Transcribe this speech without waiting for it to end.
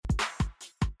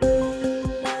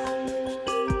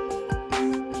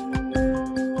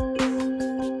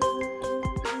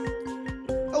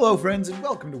Hello, friends, and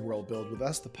welcome to World Build with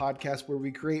Us, the podcast where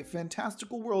we create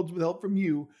fantastical worlds with help from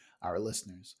you, our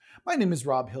listeners. My name is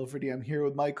Rob Hilferty. I'm here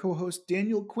with my co-host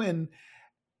Daniel Quinn,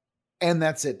 and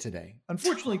that's it today.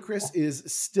 Unfortunately, Chris is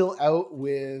still out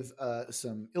with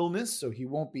some illness, so he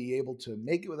won't be able to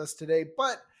make it with us today,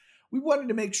 but we wanted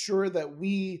to make sure that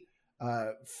we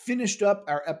finished up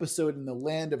our episode in the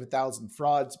Land of a Thousand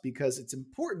Frauds because it's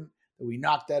important that we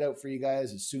knock that out for you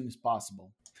guys as soon as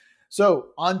possible. So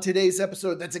on today's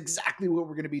episode, that's exactly what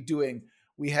we're going to be doing.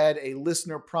 We had a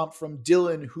listener prompt from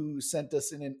Dylan who sent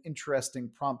us in an interesting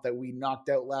prompt that we knocked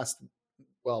out last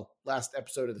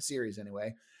episode of the series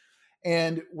anyway.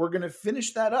 And we're going to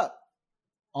finish that up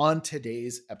on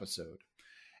today's episode.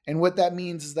 And what that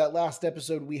means is that last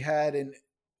episode we had a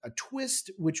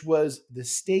twist, which was the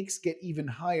stakes get even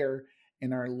higher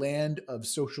in our land of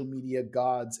social media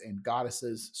gods and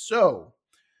goddesses. So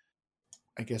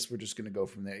I guess we're just going to go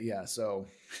from there. Yeah, so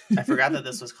I forgot that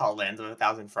this was called Land of a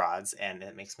Thousand Frauds, and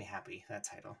it makes me happy, that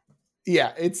title.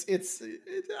 Yeah, I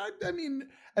mean,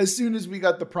 as soon as we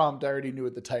got the prompt, I already knew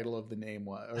what the title of the name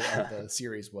was, or the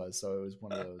series was, so it was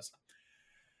one of those.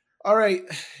 All right,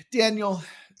 Daniel,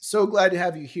 so glad to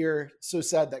have you here. So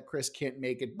sad that Chris can't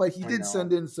make it, but he did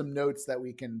send in some notes that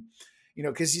we can,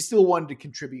 because he still wanted to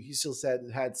contribute. He still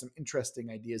had some interesting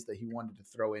ideas that he wanted to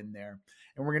throw in there.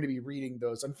 And we're going to be reading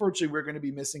those. Unfortunately, we're going to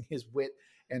be missing his wit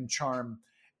and charm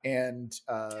and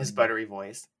his buttery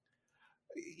voice.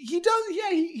 He does. Yeah,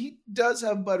 he does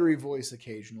have buttery voice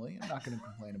occasionally. I'm not going to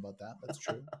complain about that. That's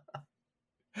true.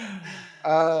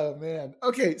 Oh, man.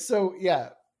 Okay. So yeah,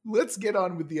 let's get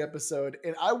on with the episode.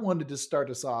 And I wanted to start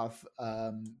us off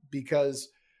because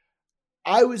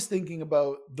I was thinking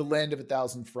about the Land of a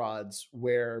Thousand Frauds,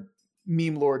 where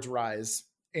meme lords rise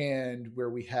and where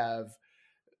we have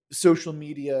social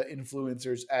media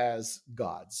influencers as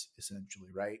gods, essentially,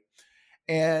 right?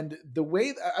 And the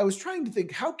way I was trying to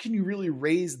think, how can you really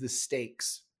raise the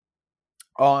stakes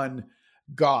on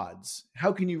gods?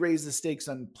 How can you raise the stakes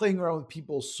on playing around with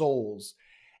people's souls?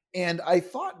 And I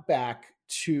thought back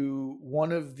to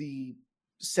one of the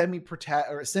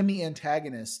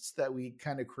semi-antagonists that we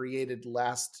kind of created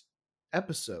last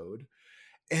episode,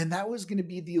 and that was going to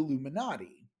be the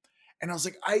Illuminati. And I was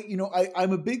like,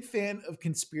 I'm a big fan of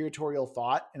conspiratorial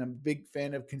thought, and I'm a big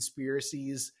fan of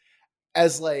conspiracies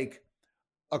as like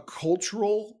a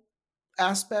cultural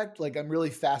aspect. Like I'm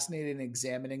really fascinated in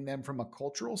examining them from a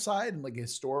cultural side and like a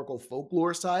historical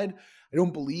folklore side. I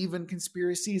don't believe in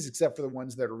conspiracies except for the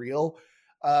ones that are real.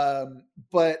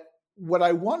 But what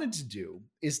I wanted to do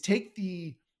is take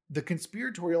the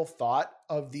conspiratorial thought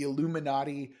of the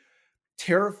Illuminati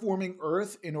terraforming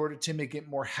Earth in order to make it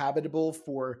more habitable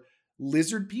for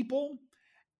lizard people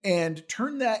and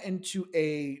turn that into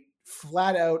a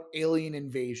flat out alien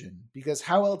invasion. Because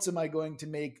how else am I going to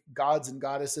make gods and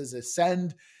goddesses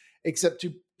ascend except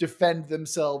to defend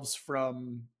themselves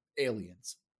from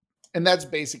aliens? And that's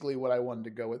basically what I wanted to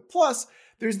go with. Plus,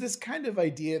 there's this kind of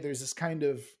idea, there's this kind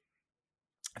of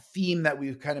theme that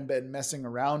we've kind of been messing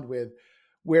around with,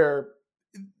 where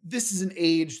this is an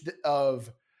age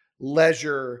of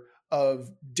leisure,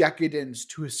 of decadence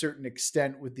to a certain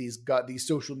extent with these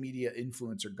social media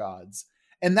influencer gods.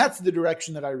 And that's the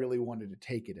direction that I really wanted to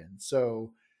take it in.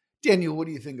 So, Daniel, what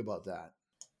do you think about that?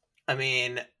 I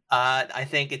mean, I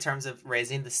think in terms of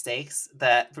raising the stakes,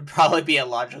 that would probably be a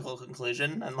logical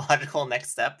conclusion, and logical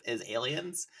next step is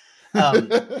aliens.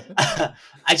 I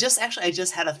just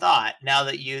had a thought now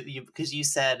that you because you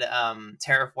said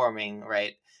terraforming,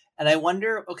 right? And I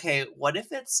wonder, okay, what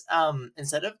if it's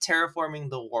instead of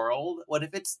terraforming the world, what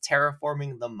if it's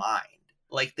terraforming the mind?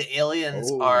 Like the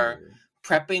aliens are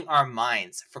prepping our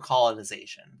minds for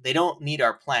colonization. They don't need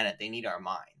our planet, they need our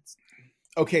minds.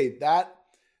 Okay, that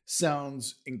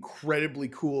sounds incredibly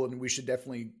cool, and we should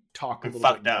definitely talk a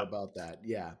little bit more about that.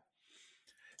 Yeah.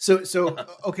 So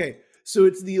okay. So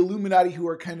it's the Illuminati who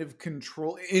are kind of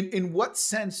control. In what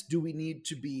sense do we need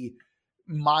to be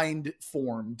mind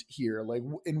formed here? Like,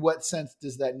 in what sense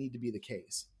does that need to be the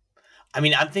case? I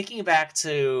mean, I'm thinking back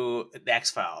to the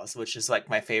X-Files, which is like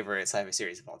my favorite sci-fi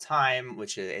series of all time,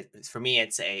 which is, for me,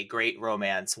 it's a great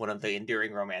romance, one of the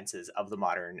enduring romances of the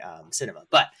modern cinema.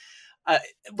 But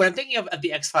what I'm thinking of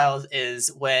the X-Files is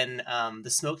when the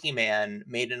Smoking Man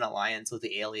made an alliance with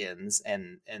the aliens,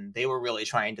 and they were really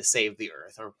trying to save the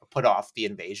Earth or put off the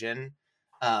invasion.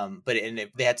 But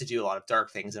they had to do a lot of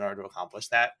dark things in order to accomplish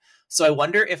that. So I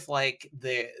wonder if like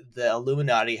the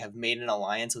Illuminati have made an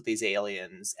alliance with these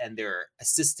aliens and they're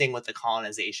assisting with the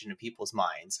colonization of people's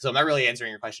minds. So I'm not really answering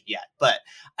your question yet, but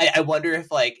I wonder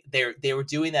if like they were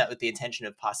doing that with the intention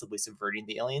of possibly subverting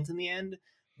the aliens in the end.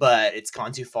 but it's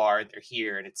gone too far. They're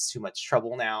here, and it's too much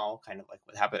trouble now. Kind of like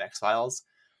what happened in X-Files.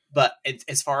 But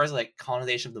as far as like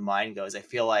colonization of the mind goes, I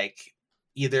feel like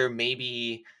either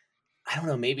maybe, I don't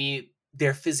know, maybe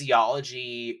their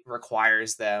physiology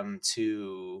requires them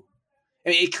to. I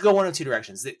mean, it could go one of two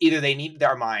directions. Either they need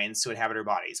our minds to inhabit our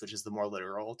bodies, which is the more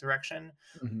literal direction,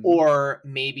 Mhm. or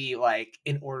maybe like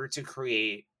in order to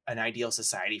create an ideal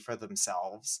society for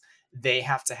themselves, they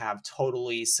have to have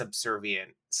totally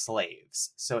subservient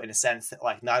slaves. So in a sense that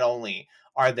like not only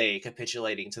are they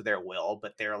capitulating to their will,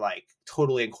 but they're like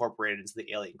totally incorporated into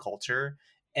the alien culture,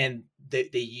 and they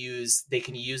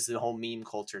can use the whole meme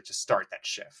culture to start that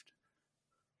shift.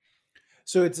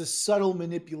 So it's a subtle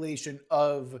manipulation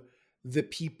of the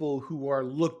people who are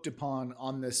looked upon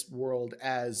on this world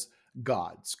as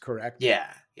gods, correct?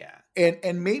 Yeah.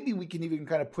 And maybe we can even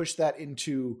kind of push that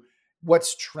into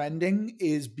what's trending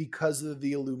is because of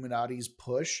the Illuminati's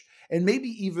push, and maybe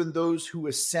even those who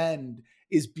ascend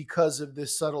is because of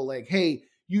this subtle like, hey,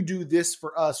 you do this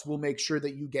for us, we'll make sure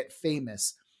that you get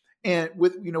famous, and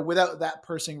without that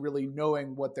person really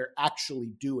knowing what they're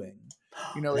actually doing.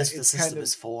 That's what the It's kind system of,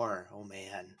 is for. Oh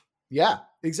man. yeah,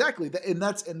 exactly. And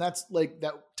that's like,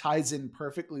 that ties in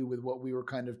perfectly with what we were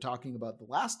kind of talking about the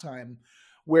last time,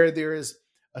 where there is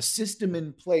a system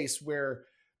in place where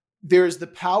there's the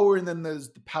power and then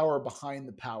there's the power behind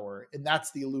the power. And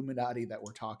that's the Illuminati that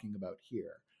we're talking about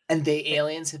here. And the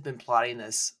aliens have been plotting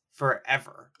this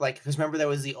forever. Like, because remember there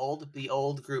was the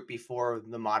old group before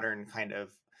the modern kind of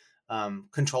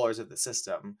controllers of the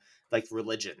system, like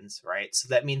religions, right? So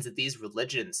that means that these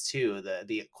religions too,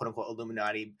 the quote unquote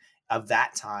Illuminati of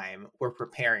that time, were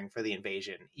preparing for the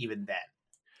invasion even then.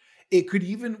 We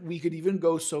could even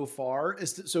go so far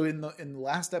as to, so in the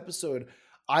last episode,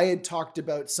 I had talked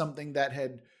about something that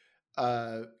had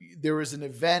there was an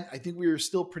event, I think we were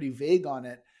still pretty vague on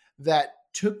it, that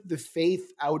took the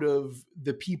faith out of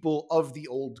the people of the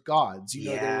old gods.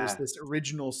 There was this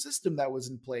original system that was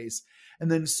in place, and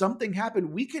then something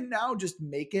happened. We can now just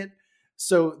make it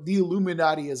so the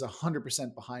Illuminati is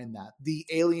 100% behind that. The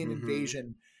alien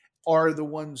invasion are the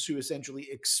ones who essentially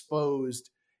exposed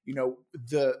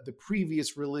the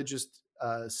previous religious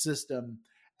system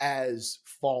as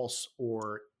false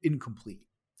or incomplete.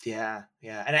 Yeah.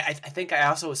 And I think I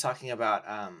also was talking about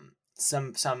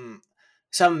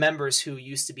some members who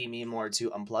used to be meme lords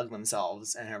who unplug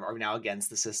themselves and are now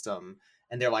against the system,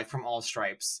 and they're like from all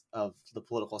stripes of the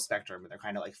political spectrum, and they're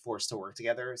kind of like forced to work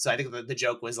together. So I think the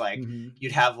joke was like,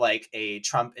 you'd have like a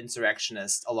Trump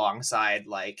insurrectionist alongside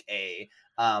like a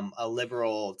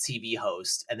liberal TV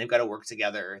host, and they've got to work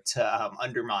together to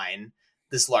undermine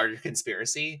this larger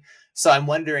conspiracy. So I'm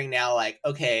wondering now, like,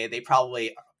 okay, they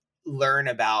probably learn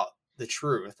about the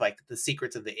truth, like the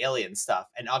secrets of the alien stuff,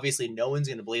 and obviously no one's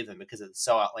going to believe them because it's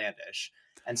so outlandish.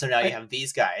 And so now you have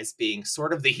these guys being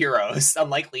sort of the heroes,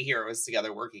 unlikely heroes,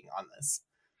 together working on this.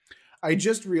 I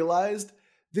just realized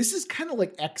this is kind of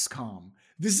like XCOM.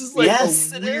 This is like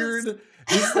this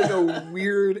is like a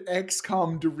weird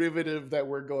XCOM derivative that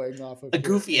we're going off of.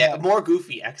 More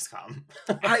goofy XCOM.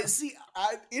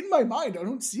 In my mind, I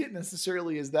don't see it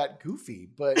necessarily as that goofy,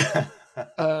 but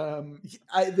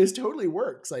this totally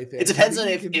works. I think it depends on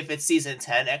if it's season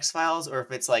 10 X-Files or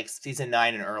if it's like season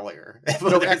 9 and earlier.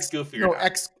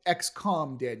 XCOM,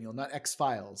 Daniel, not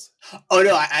X-Files. Oh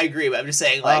no, I agree, but I'm just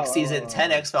saying like season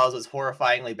 10 X-Files was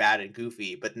horrifyingly bad and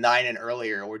goofy, but 9 and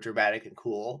earlier were dramatic and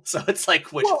cool. So it's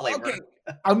like which flavor? Okay.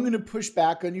 I'm going to push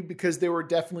back on you because there were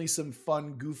definitely some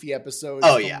fun, goofy episodes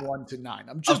from 1 to 9.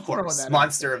 I'm just throwing that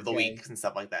Monster of the Week and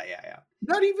stuff like that. Yeah.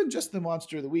 Not even just the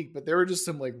Monster of the Week, but there were just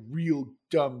some like real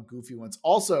dumb, goofy ones.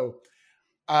 Also,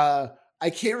 I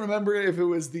can't remember if it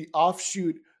was the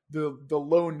offshoot, the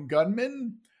Lone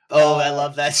Gunman. Oh, I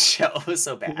love that show. It was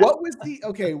so bad. What was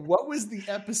the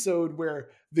episode where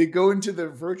they go into the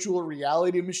virtual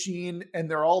reality machine and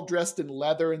they're all dressed in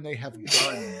leather and they have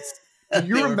guns? Do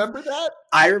you remember that?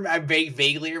 I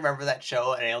vaguely remember that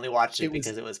show, and I only watched it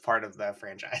because it was part of the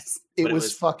franchise. It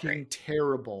was fucking great.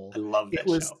 Terrible. I love that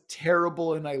show. It was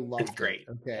terrible, and I loved it. It's great.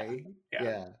 Okay.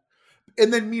 Yeah.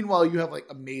 And then meanwhile, you have like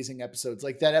amazing episodes.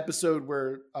 Like that episode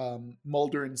where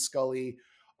Mulder and Scully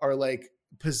are like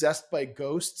possessed by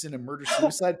ghosts in a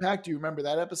murder-suicide pact. Do you remember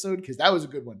that episode? Because that was a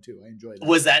good one too. I enjoyed it.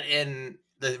 Was that in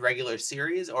the regular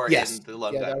series or in the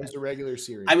Lone Gunman? That was the regular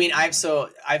series. I mean, I've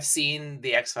seen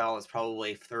the X-Files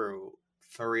probably through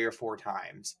 3 or 4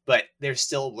 times, but they're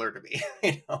still a blur to me.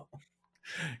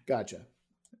 Gotcha.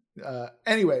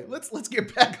 Anyway, let's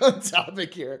get back on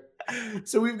topic here.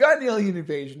 So we've got an alien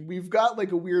invasion. We've got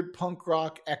like a weird punk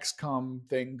rock XCOM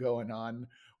thing going on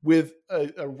with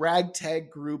a ragtag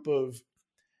group of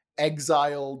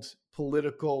exiled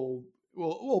political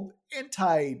well,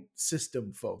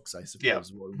 anti-system folks, I suppose, Yeah.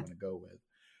 is what we want to go with.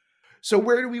 So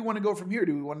where do we want to go from here?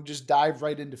 Do we want to just dive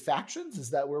right into factions?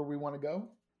 Is that where we want to go?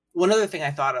 One other thing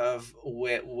I thought of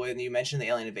when you mentioned the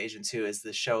alien invasion too is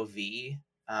the show V.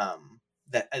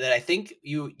 That I think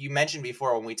you mentioned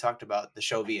before when we talked about the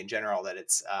show V in general, that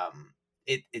it's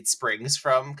it springs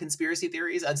from conspiracy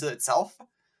theories unto itself.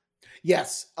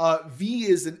 Yes, V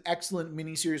is an excellent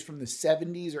miniseries from the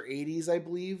 70s or 80s, I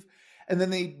believe, and then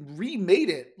they remade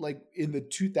it like in the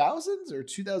 2000s or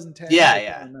 2010. Yeah, I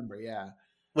yeah. can't remember. Yeah,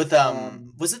 with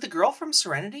was it the girl from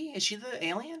Serenity? Is she the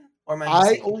alien? Or am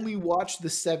I only watched the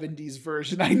 70s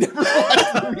version. I never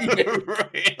watched the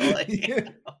remake.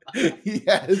 Really?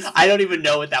 Yes. I don't even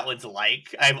know what that one's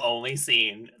like. I've only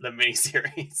seen the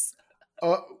miniseries.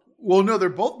 Well, no, they're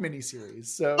both miniseries.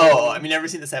 So I've never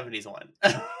seen the 70s one.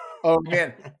 Oh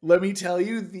man, let me tell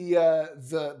you,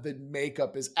 the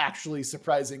makeup is actually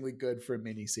surprisingly good for a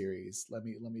miniseries. Let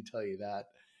me tell you that.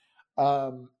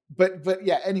 But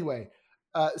yeah, anyway.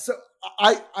 So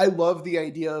I love the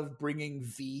idea of bringing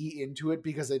V into it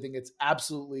because I think it's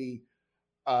absolutely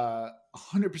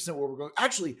 100% where we're going.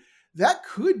 Actually, that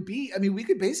could be. I mean, we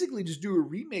could basically just do a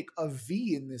remake of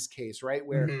V in this case, right?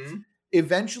 Where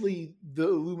eventually the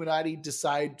Illuminati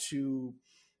decide to.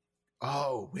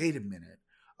 Oh, wait a minute.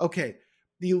 Okay,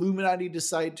 the Illuminati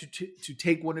decide to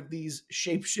take one of these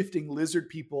shape-shifting lizard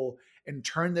people and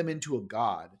turn them into a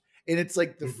god. And it's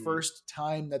like the first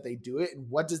time that they do it. And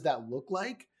what does that look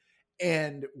like?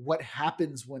 And what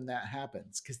happens when that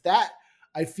happens? Because that,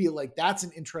 I feel like that's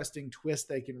an interesting twist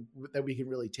that we can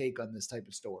really take on this type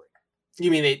of story. You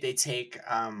mean they take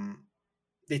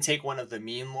one of the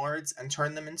meme lords and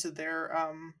turn them into their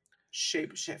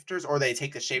shapeshifters, or they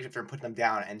take the shapeshifter and put them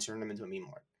down and turn them into a meme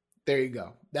lord? There you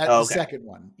go. That's the second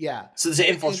one. Yeah. So to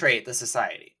infiltrate the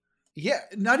society. Yeah,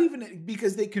 not even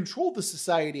because they control the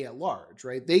society at large,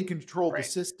 right? They control the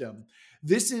system.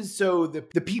 This is so the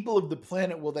people of the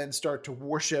planet will then start to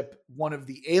worship one of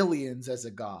the aliens as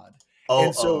a god.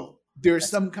 And so there's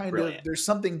some kind of, there's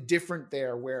something different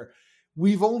there where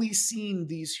we've only seen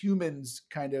these humans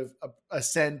kind of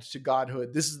ascend to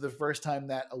godhood. This is the first time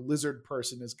that a lizard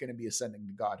person is going to be ascending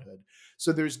to godhood.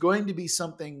 So there's going to be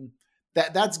something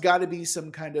that's got to be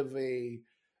some kind of a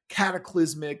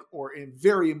cataclysmic or a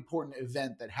very important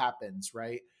event that happens,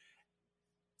 right?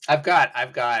 I've got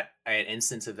an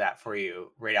instance of that for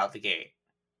you right out the gate.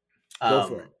 Go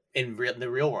for it. In the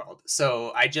real world.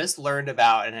 So I just learned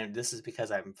about, and this is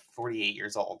because I'm 48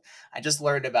 years old. I just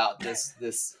learned about this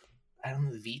I don't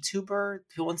know, the VTuber,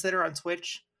 who ones that are on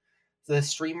Twitch, the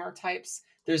streamer types.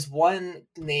 There's one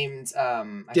named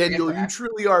Daniel. You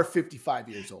truly are 55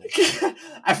 years old.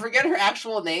 I forget her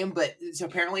actual name, but so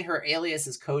apparently her alias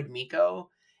is Code Miko,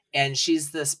 and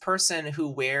she's this person who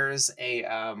wears a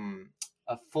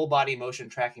full body motion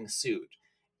tracking suit,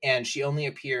 and she only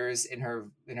appears in her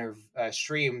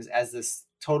streams as this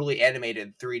totally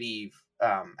animated 3D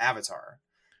avatar.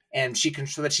 And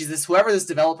but she's this, whoever this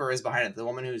developer is behind it, the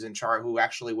woman who's in charge, who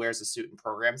actually wears a suit and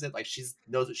programs it, like she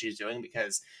knows what she's doing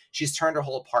because she's turned her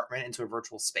whole apartment into a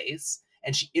virtual space,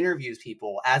 and she interviews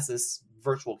people as this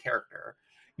virtual character.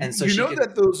 And so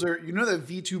that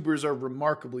VTubers are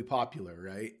remarkably popular,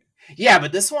 right? Yeah,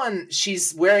 but this one,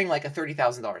 she's wearing like a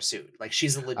 $30,000 suit. Like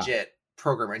she's a legit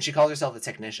programmer, and she calls herself a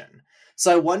technician.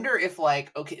 So I wonder if,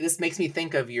 like, okay, this makes me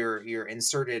think of your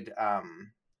inserted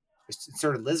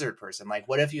lizard person. Like,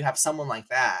 what if you have someone like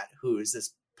that who is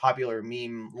this popular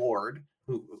meme lord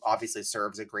who obviously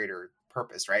serves a greater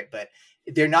purpose, right? But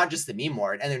they're not just the meme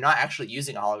lord, and they're not actually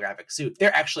using a holographic suit.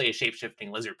 They're actually a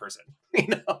shape-shifting lizard person, you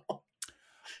know?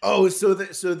 Oh, so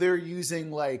they're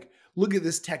using, like, look at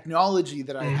this technology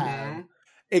that I have,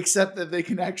 except that they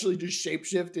can actually just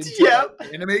shapeshift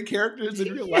into anime characters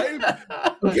in real life.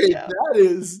 Okay,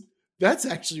 that's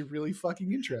actually really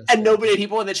fucking interesting. And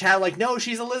people in the chat are like, no,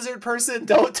 she's a lizard person.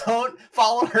 Don't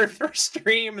follow her for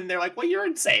stream. And they're like, well, you're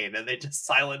insane. And they just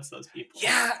silence those people.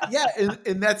 Yeah.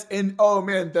 And oh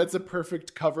man, that's a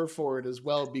perfect cover for it as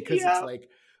well, because it's like,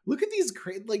 look at these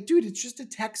great, like, dude, it's just a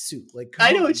tech suit. Like,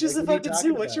 I know, it's just a fucking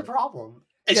suit. What's your problem?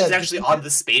 And she's actually on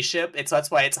the spaceship. That's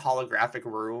why it's a holographic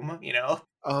room, you know?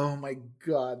 Oh my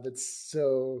God. That's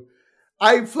so...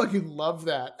 I fucking love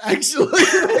that, actually.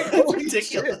 Like, it's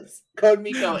ridiculous. Shit. Code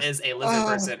Miko is a lizard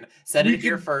person. Said it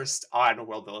here first on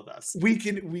World Build With Us. We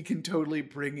can totally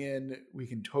bring in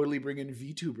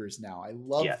VTubers now. I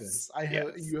love this.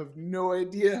 You have no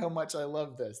idea how much I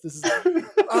love this. This is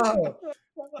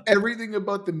everything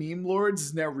about the meme lords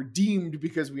is now redeemed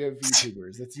because we have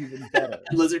VTubers. That's even better.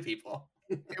 Lizard people.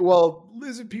 Well,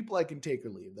 lizard people I can take or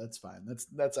leave. That's fine.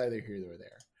 That's either here or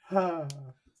there.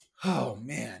 Oh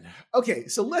man. Okay,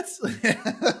 so let's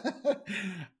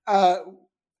uh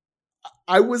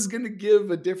I was gonna give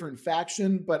a different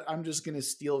faction, but I'm just gonna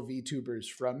steal VTubers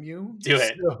from you. Do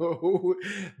it. So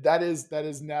that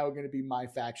is now gonna be my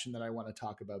faction that I want to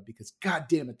talk about because god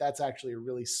damn it, that's actually a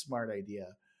really smart idea.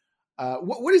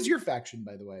 What is your faction,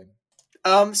 by the way?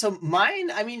 So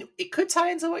mine, I mean, it could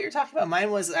tie into what you're talking about.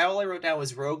 Mine was all I wrote down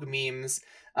was rogue memes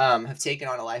have taken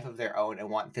on a life of their own and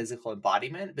want physical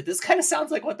embodiment. But this kind of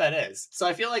sounds like what that is. So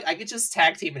I feel like I could just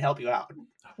tag team and help you out.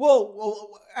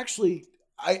 Well, actually,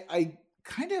 I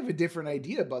kind of have a different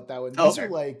idea about that one. These Okay. are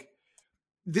like,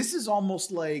 this is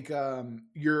almost like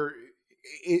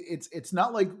it's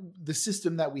not like the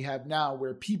system that we have now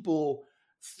where people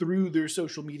through their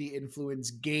social media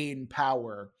influence gain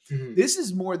power. Mhm. This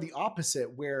is more the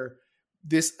opposite, where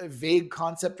this vague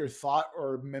concept or thought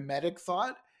or mimetic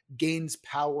thought gains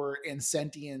power and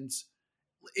sentience.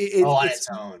 Oh, on It's its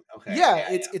own. Okay.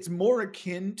 yeah, Yeah. it's more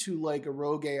akin to like a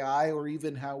rogue AI or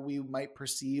even how we might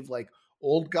perceive like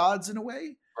old gods in a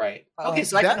way. Right. Okay.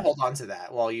 So I can That hold on to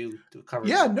that while you cover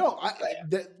yeah, the. no,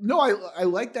 Yeah. I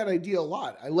like that idea a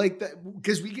lot. I like that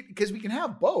because we can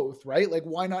have both, right? Like,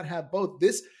 why not have both?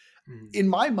 This, Mhm. in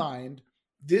my mind,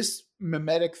 this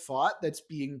mimetic thought that's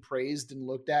being praised and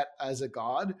looked at as a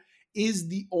god is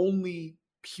the only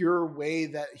pure way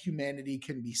that humanity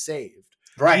can be saved.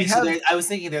 We Right. So have I was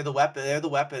thinking they're the weapon. They're the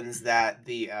weapons that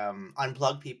the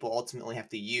unplugged people ultimately have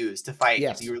to use to fight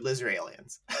yes, the lizard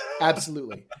aliens.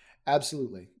 absolutely,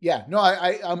 absolutely, yeah. No,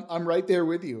 I'm right there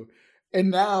with you.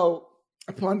 And now,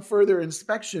 upon further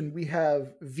inspection, we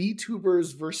have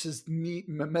VTubers versus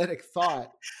mimetic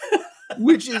thought,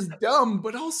 which is dumb,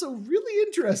 but also really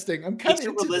interesting. I'm kind of VTuber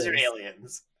into lizard this.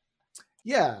 aliens.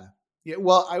 Yeah. Yeah.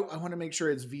 Well, I want to make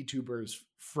sure it's VTubers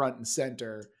front and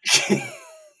center.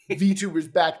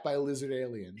 VTubers backed by lizard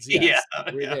aliens. Yes.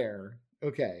 Yeah. We're Yeah. there.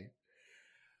 Okay.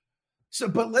 So,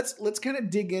 but let's kind of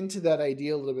dig into that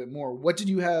idea a little bit more. What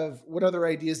other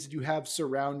ideas did you have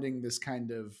surrounding this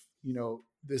kind of,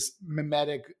 this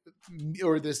mimetic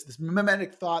or this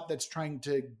mimetic thought that's trying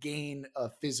to gain a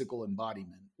physical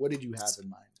embodiment? What did you have in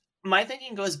mind? My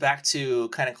thinking goes back to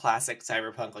kind of classic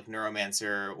cyberpunk like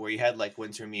Neuromancer, where you had like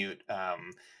Wintermute,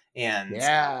 and what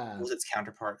Yeah. was its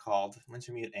counterpart called?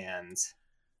 Wintermute and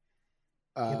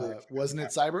I can't believe Wasn't it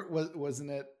cyber? Wasn't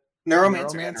it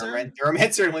Neuromancer, yeah, Neuromancer?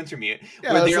 Neuromancer and Wintermute,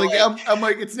 Yeah, where I was they're like, like, I'm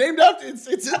like, it's named after it's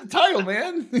in the title,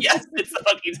 man. yes, it's the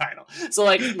fucking title. So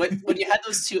like when you had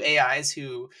those two AIs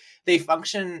who they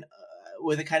function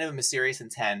with a kind of a mysterious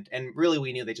intent, and really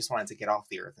we knew they just wanted to get off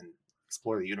the Earth and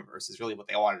explore the universe is really what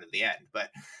they wanted at the end.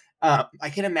 But I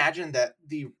can imagine that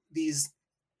these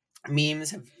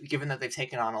memes have, given that they've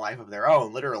taken on a life of their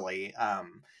own, literally.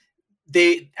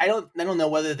 I don't know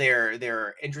whether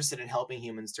they're interested in helping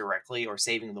humans directly or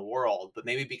saving the world, but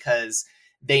maybe because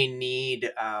they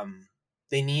need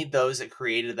those that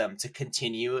created them to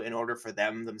continue in order for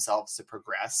them themselves to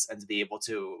progress and to be able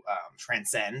to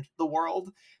transcend the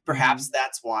world. Perhaps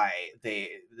that's why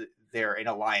they're in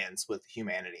alliance with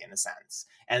humanity in a sense.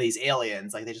 And these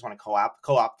aliens, like they just want to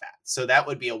co-opt that. So that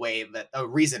would be a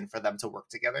reason for them to work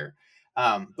together.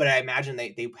 But I imagine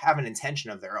they have an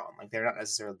intention of their own. Like they're not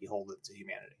necessarily beholden to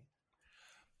humanity.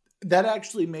 That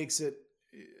actually makes it.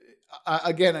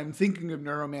 Again, I'm thinking of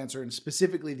Neuromancer and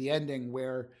specifically the ending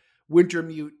where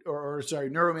Wintermute, or sorry,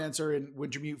 Neuromancer and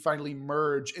Wintermute finally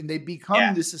merge and they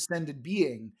become this ascended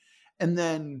being, and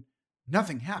then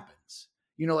nothing happens.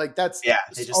 Like that's They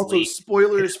just also leave.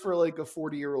 spoilers for like a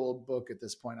 40-year-old book at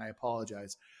this point. I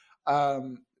apologize,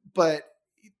 but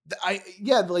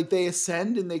like they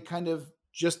ascend and they kind of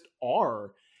just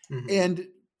are, Mhm. and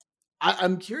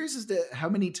I'm curious as to how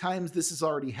many times this has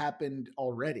already happened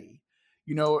already,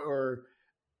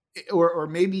 or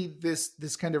maybe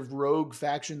this kind of rogue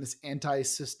faction, this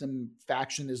anti-system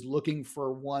faction is looking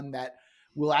for one that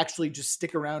will actually just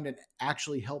stick around and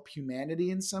actually help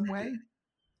humanity in some way.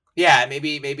 Yeah,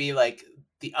 maybe like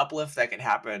the uplift that could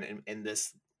happen in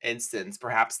this instance,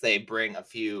 perhaps they bring a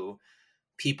few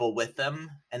people with them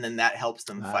and then that helps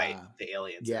them fight the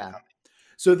aliens that are Yeah. coming.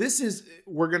 So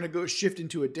we're going to go shift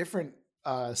into a different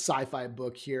sci-fi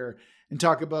book here and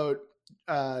talk about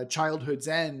Childhood's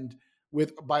End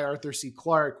by Arthur C.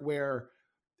 Clarke, where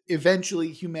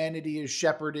eventually humanity is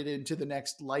shepherded into the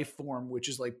next life form, which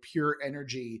is like pure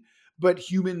energy, but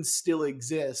humans still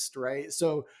exist, right?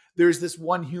 So there's this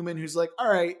one human who's like, all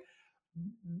right,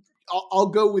 I'll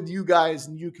go with you guys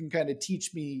and you can kind of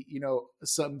teach me,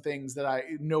 some things that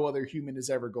no other human is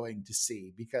ever going to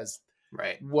see, because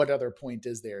Right. what other point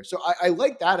is there? So I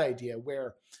like that idea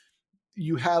where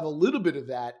you have a little bit of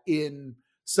that in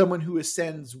someone who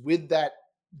ascends with that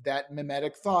that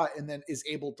mimetic thought and then is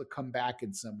able to come back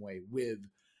in some way with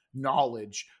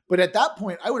knowledge. But at that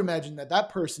point, I would imagine that that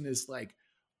person is like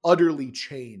utterly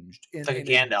changed It's like a in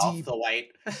Gandalf deep, the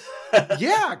White.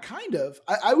 yeah, kind of.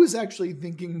 I was actually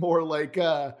thinking more like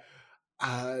Gozer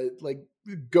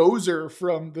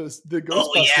from the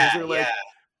Ghostbusters, or like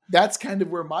that's kind of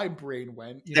where my brain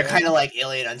went. They're kind of like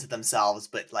alien unto themselves,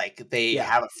 but like they Yeah.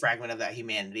 have a fragment of that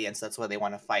humanity, and so that's why they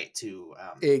want to fight to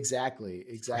Exactly.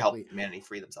 help humanity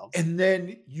free themselves. And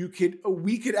then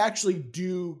we could actually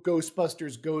do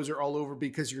Ghostbusters Gozer all over,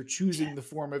 because you're choosing the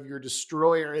form of your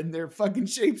destroyer, and they're fucking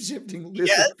shape-shifting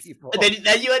lizard people. And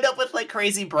then you end up with like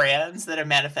crazy brands that are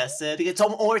manifested. It's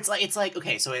like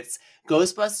okay, so it's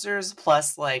Ghostbusters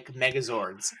plus like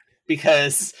Megazords,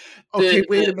 because okay,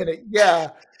 wait a minute, yeah.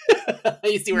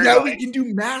 You see where now we can do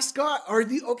mascot. Are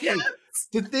the okay? Yes.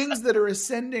 The things that are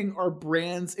ascending are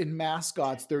brands and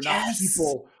mascots. They're not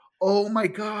people. Oh my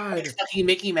god! Like fucking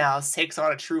Mickey Mouse takes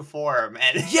on a true form,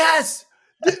 and yes,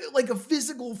 like a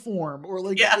physical form, or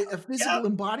like a physical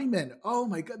embodiment. Oh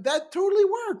my god, that totally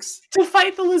works to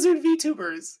fight the lizard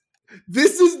VTubers.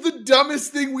 This is the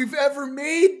dumbest thing we've ever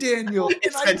made, Daniel.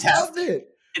 It's and fantastic. I love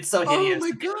it. It's so hideous. Oh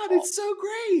my god, it's so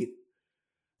great.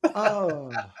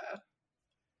 Oh.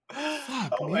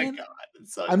 Fuck, oh man. my god.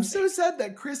 So I'm so sad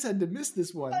that Chris had to miss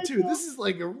this one too. This is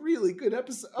like a really good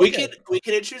episode. Okay. We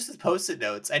could introduce the post-it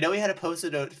notes. I know we had a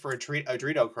post-it note for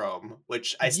Adrenochrome,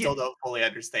 which I still don't fully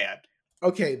understand.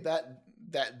 Okay,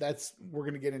 that's we're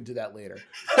gonna get into that later.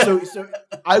 So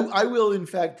I will in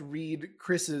fact read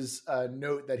Chris's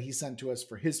note that he sent to us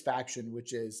for his faction,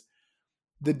 which is: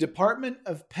 the Department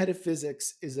of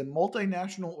Petaphysics is a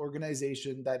multinational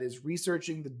organization that is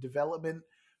researching the development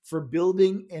for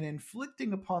building and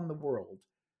inflicting upon the world.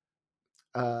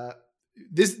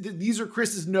 These are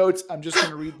Chris's notes. I'm just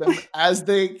going to read them as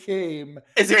they came.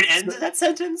 Is there an end to that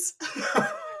sentence?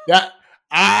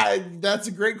 That's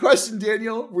a great question,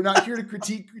 Daniel. We're not here to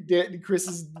critique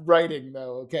Chris's writing,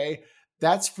 though. Okay,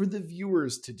 that's for the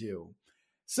viewers to do.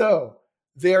 So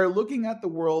they are looking at the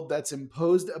world that's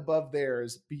imposed above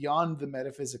theirs, beyond the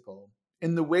metaphysical.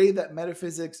 In the way that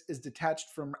metaphysics is detached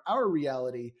from our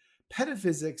reality,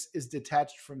 petaphysics is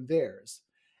detached from theirs.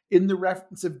 In the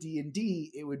reference of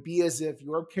D&D, it would be as if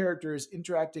your character is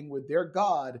interacting with their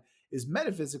god is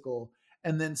metaphysical,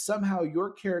 and then somehow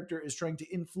your character is trying to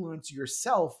influence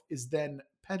yourself is then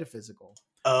petaphysical.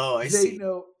 Oh, I see.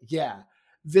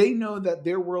 They know that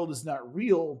their world is not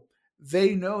real.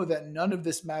 They know that none of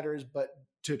this matters but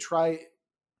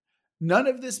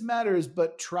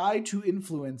try to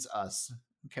influence us.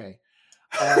 Okay.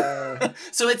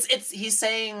 So he's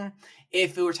saying,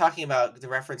 if we were talking about the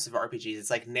reference of RPGs, it's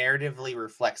like narratively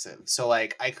reflexive. So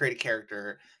like I create a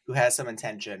character who has some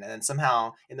intention, and then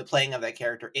somehow in the playing of that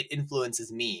character, it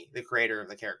influences me, the creator of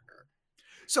the character.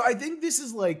 So I think this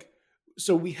is like,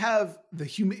 so we have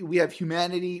we have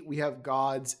humanity, we have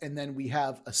gods, and then we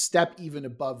have a step even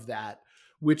above that,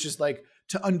 which is like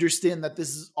to understand that this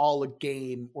is all a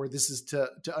game, or this is to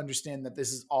understand that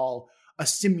this is all a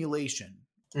simulation.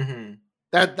 Mm-hmm.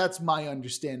 That's my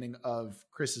understanding of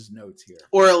Chris's notes here.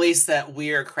 Or at least that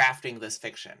we're crafting this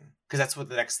fiction, because that's what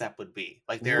the next step would be.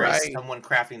 Like there is someone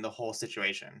crafting the whole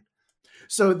situation.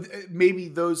 So maybe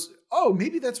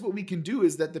maybe that's what we can do,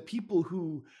 is that the people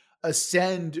who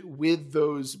ascend with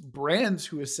those brands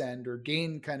who ascend or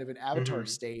gain kind of an avatar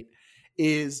state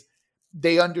is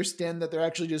they understand that they're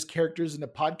actually just characters in a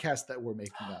podcast that we're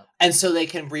making up. And so they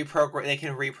can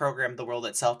reprogram the world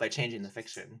itself by changing the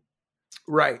fiction.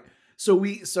 Right.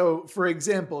 So for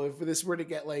example, if this were to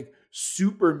get like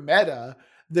super meta,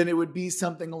 then it would be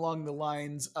something along the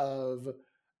lines of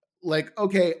like,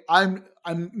 okay, I'm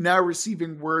now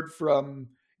receiving word from,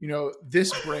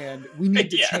 this brand. We need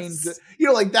to change the,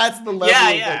 like that's the level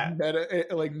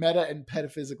of like meta and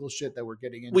petaphysical shit that we're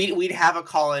getting into. We'd have a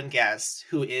call-in guest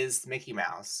who is Mickey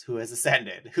Mouse, who has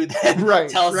ascended, who then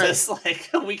tells us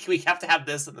like we have to have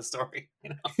this in the story,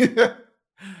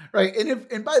 Right.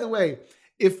 And by the way,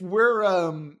 if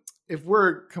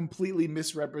we're completely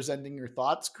misrepresenting your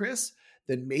thoughts, Chris,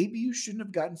 then maybe you shouldn't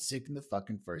have gotten sick in the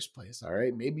fucking first place. All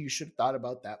right. Maybe you should have thought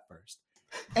about that first.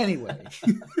 Anyway.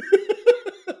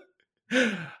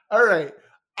 All right.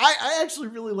 I actually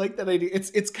really like that idea.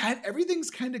 Everything's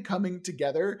kind of coming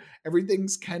together.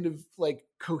 Everything's kind of like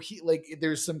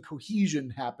there's some cohesion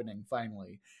happening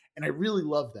finally. And I really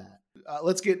love that.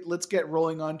 Let's get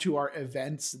rolling on to our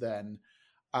events then.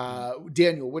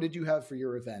 Daniel, what did you have for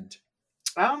your event?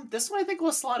 This one I think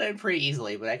will slot in pretty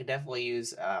easily, but I could definitely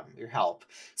use your help.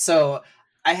 So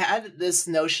I had this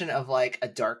notion of like a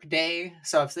dark day.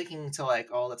 So I was thinking to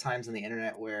like all the times on the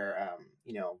internet where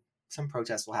some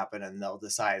protests will happen, and they'll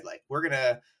decide like we're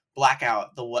gonna black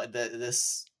out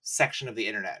this section of the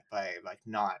internet by like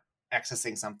not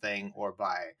accessing something, or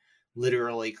by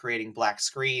literally creating black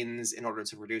screens in order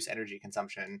to reduce energy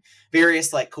consumption,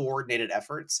 various like coordinated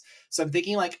efforts. So I'm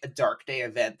thinking like a dark day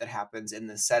event that happens in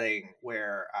this setting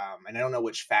where and I don't know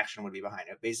which faction would be behind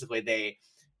it. Basically they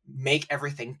make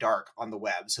everything dark on the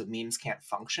web so memes can't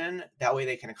function. That way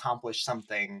they can accomplish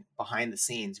something behind the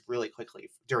scenes really quickly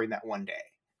during that one day.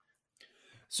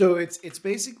 So it's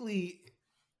basically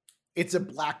it's a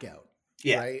blackout,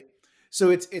 right? So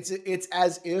it's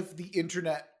as if the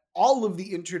internet, all of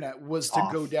the internet was to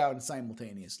go down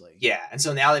simultaneously. Yeah, and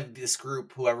so now this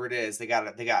group, whoever it is, they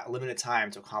got limited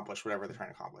time to accomplish whatever they're trying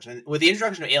to accomplish. And with the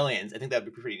introduction of aliens, I think that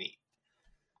would be pretty neat.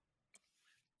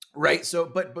 Right. So,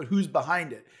 but who's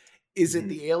behind it? Is it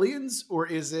the aliens or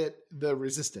is it the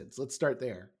resistance? Let's start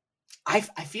there. I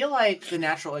feel like the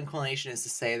natural inclination is to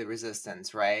say the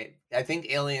resistance, right? I think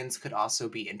aliens could also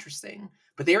be interesting,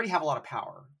 but they already have a lot of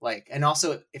power. Like, and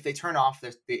also if they turn off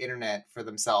the internet for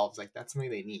themselves, like that's something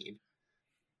they need.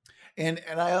 And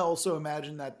I also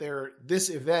imagine that this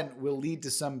event will lead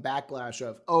to some backlash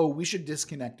of, oh, we should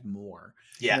disconnect more.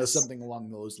 Yes. You know, something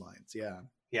along those lines. Yeah.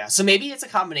 Yeah. So maybe it's a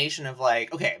combination of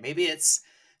like, okay, maybe it's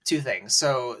two things.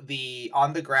 So the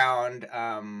on the ground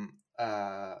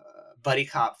buddy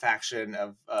cop faction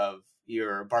of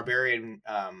your barbarian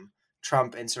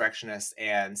Trump insurrectionists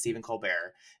and Stephen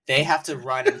Colbert, they have to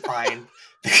run and find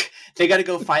they got to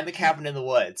go find the cabin in the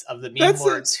woods of the meme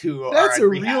lords who are that's a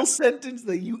rehab. Real sentence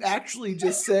that you actually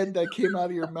just said that came out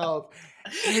of your mouth.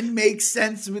 It makes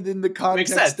sense within the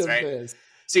context of right? This.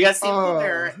 So you got Stephen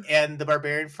Colbert and the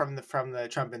barbarian from the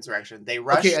Trump insurrection. They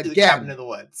rush to the cabin in the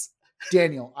woods.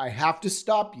 Daniel, I have to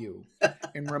stop you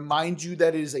and remind you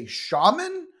that it is a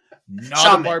shaman,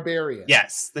 not a barbarian.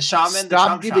 Yes, the shaman.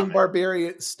 Stop giving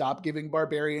barbarians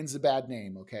a bad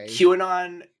name, okay?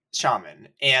 QAnon shaman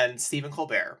and Stephen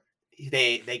Colbert.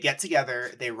 They get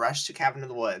together. They rush to cabin in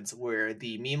the woods where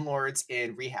the meme lords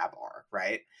in rehab are,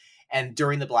 right? And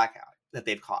during the blackout that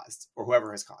they've caused, or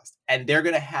whoever has caused, and they're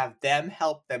going to have them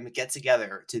help them get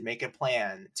together to make a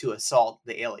plan to assault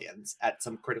the aliens at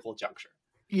some critical juncture.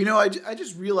 You know, I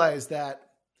just realized that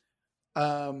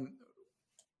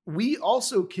we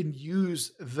also can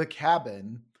use the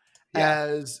cabin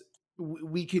as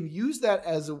we can use that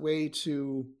as a way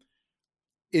to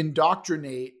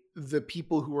indoctrinate the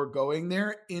people who are going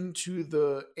there into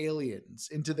the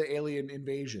alien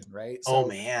invasion, right? So, oh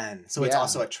man. So it's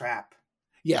also a trap.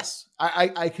 Yes.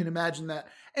 I can imagine that.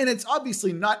 And it's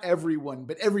obviously not everyone,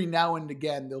 but every now and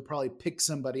again, they'll probably pick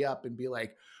somebody up and be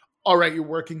like, all right, you're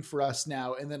working for us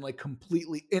now. And then like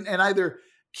completely and either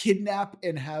kidnap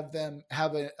and have them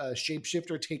have a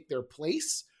shapeshifter take their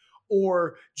place,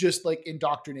 or just like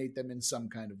indoctrinate them in some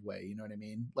kind of way. You know what I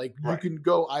mean? Like you can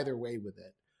go either way with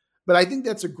it. But I think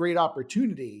that's a great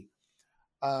opportunity.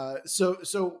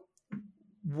 So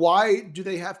why do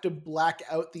they have to black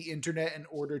out the internet in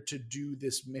order to do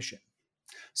this mission?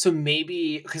 So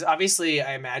maybe because obviously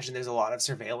I imagine there's a lot of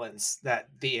surveillance that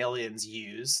the aliens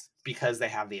use because they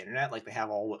have the internet. Like they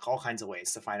have all kinds of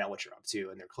ways to find out what you're up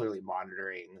to, and they're clearly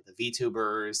monitoring the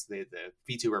VTubers, the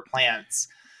VTuber plants,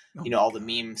 all the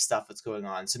meme stuff that's going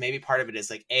on. So maybe part of it is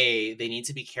like, they need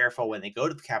to be careful when they go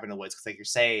to the cabin in the woods, because like you're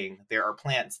saying, there are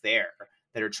plants there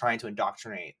that are trying to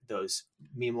indoctrinate those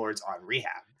meme lords on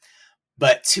rehab.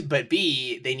 But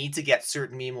B, they need to get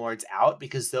certain meme lords out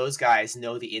because those guys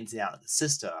know the ins and outs of the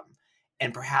system,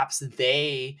 and perhaps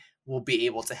they will be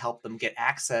able to help them get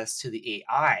access to the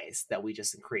AIs that we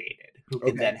just created, who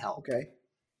can then help. Okay.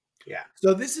 Yeah.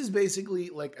 So this is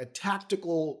basically like a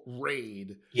tactical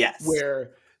raid. Yes.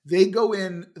 Where they go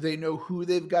in, they know who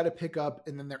they've got to pick up,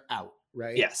 and then they're out,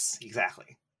 right? Yes,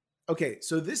 exactly. Okay,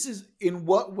 so in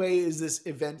what way is this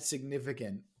event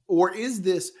significant? Or is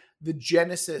this the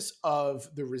genesis of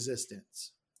the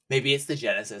resistance? Maybe it's the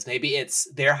genesis. Maybe it's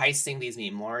they're heisting these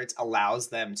meme lords, allows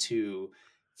them to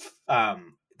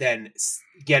then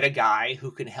get a guy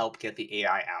who can help get the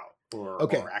AI out or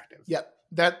active. Yep.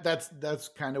 That's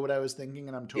kind of what I was thinking,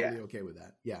 and I'm totally okay with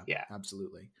that. Yeah. Yeah.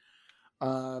 Absolutely.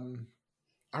 All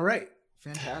right.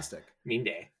 Fantastic. Meme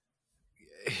day.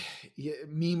 Yeah,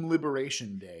 meme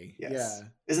liberation day. Yes. Yeah.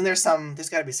 Isn't there's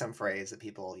got to be some phrase that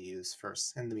people use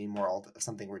first in the meme world of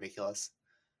something ridiculous,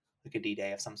 like a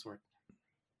D-Day of some sort?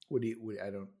 What do you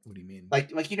mean?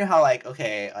 Like you know how the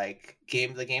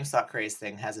GameStop craze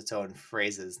thing has its own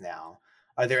phrases now.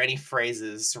 Are there any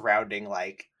phrases surrounding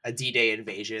like a D-Day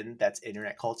invasion that's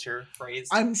internet culture phrase?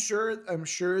 I'm sure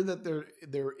that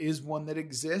there is one that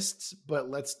exists,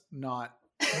 but let's not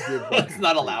let's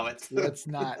not allow it. Let's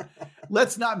not.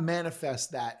 let's not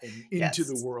manifest that into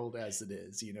the Yes. world as it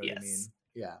is. You know what I mean? Yes.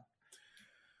 Yeah.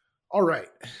 All right.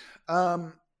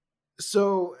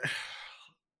 So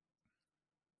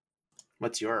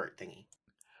What's your thingy?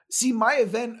 see, my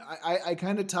event, I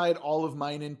kind of tied all of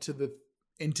mine into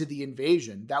the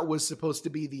invasion. That was supposed to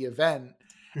be the event.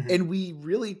 And we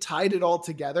really tied it all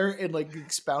together and like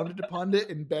expounded upon it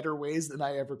in better ways than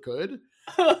I ever could.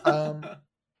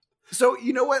 So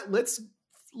you know what? Let's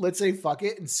say fuck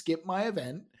it and skip my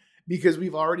event because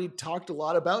we've already talked a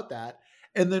lot about that.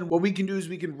 And then what we can do is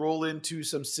we can roll into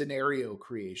some scenario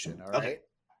creation. All right. Okay.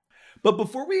 But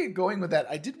before we get going with that,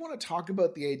 I did want to talk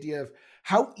about the idea of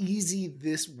how easy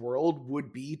this world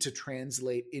would be to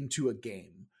translate into a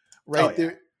game, right?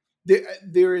 Oh, yeah.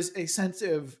 There is a sense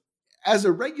of, as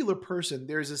a regular person,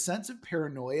 there's a sense of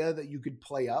paranoia that you could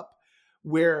play up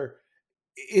where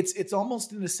it's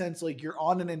almost in a sense like you're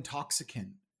on an intoxicant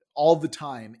all the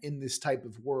time in this type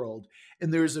of world.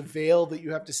 And there's a veil that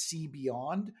you have to see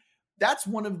beyond. That's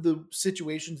one of the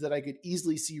situations that I could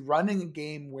easily see running a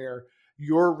game where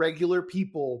your regular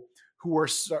people who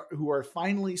are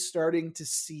finally starting to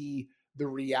see the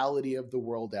reality of the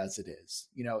world as it is.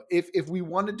 You know, if we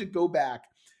wanted to go back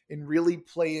and really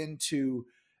play into,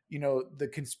 you know, the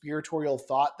conspiratorial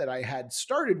thought that I had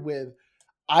started with,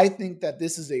 I think that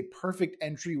this is a perfect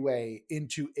entryway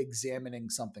into examining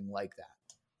something like that.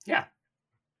 Yeah.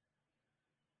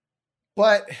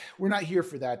 But we're not here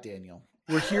for that, Daniel.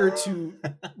 We're here to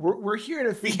we're here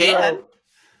to figure out.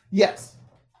 Yes.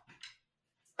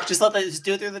 Just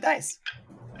do it through the dice.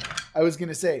 I was going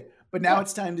to say, but now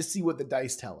it's time to see what the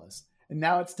dice tell us. And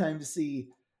now it's time to see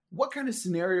what kind of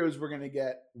scenarios we're going to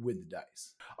get with the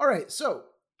dice. All right, so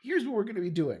here's what we're going to be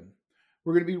doing.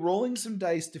 We're going to be rolling some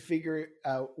dice to figure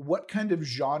out what kind of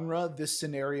genre this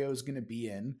scenario is going to be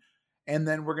in. And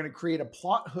then we're going to create a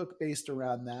plot hook based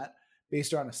around that,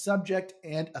 based on a subject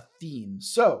and a theme.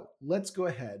 So let's go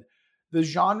ahead. The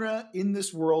genre in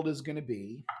this world is going to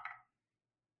be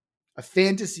a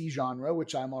fantasy genre,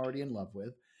 which I'm already in love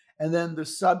with. And then the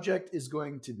subject is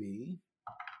going to be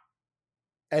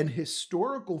an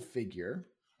historical figure.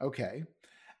 Okay.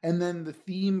 And then the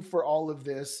theme for all of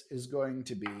this is going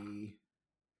to be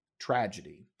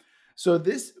tragedy. So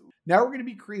now we're going to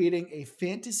be creating a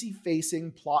fantasy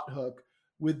facing plot hook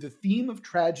with the theme of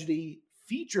tragedy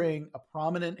featuring a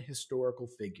prominent historical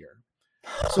figure.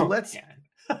 So let's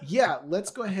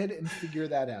go ahead and figure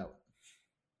that out.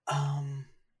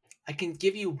 I can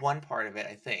give you one part of it,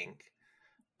 I think.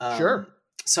 Sure.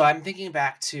 So I'm thinking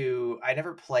back to, I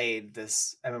never played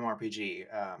this MMORPG.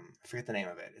 I forget the name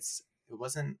of it. It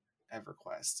wasn't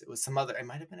EverQuest. It was some other, it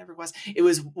might have been EverQuest. It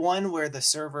was one where the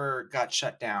server got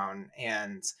shut down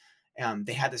and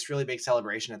they had this really big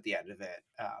celebration at the end of it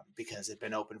because it'd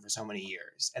been open for so many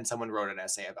years. And someone wrote an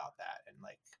essay about that and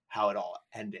like how it all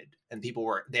ended. And people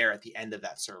were there at the end of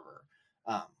that server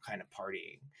kind of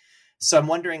partying. So I'm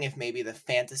wondering if maybe the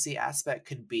fantasy aspect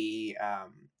could be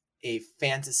a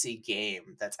fantasy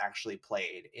game that's actually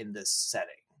played in this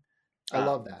setting. I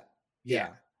love that. Yeah.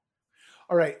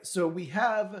 All right. So we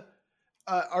have,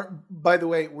 by the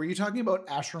way, were you talking about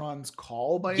Asheron's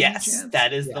Call by any chance? Yes,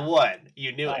 that is the one.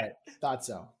 You knew it. Thought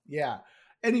so. Yeah.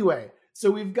 Anyway,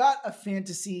 so we've got a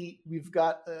fantasy, we've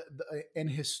got an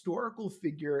historical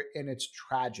figure, and it's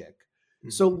tragic.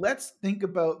 Mm-hmm. So let's think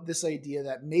about this idea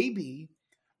that maybe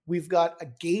we've got a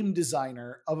game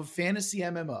designer of a fantasy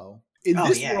MMO. In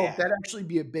this world, that'd actually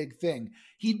be a big thing.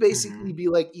 He'd basically be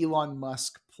like Elon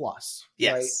Musk plus,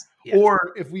 right? Yes.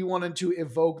 Or if we wanted to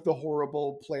evoke the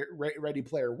horrible Ready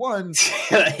Player One.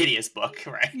 A hideous book,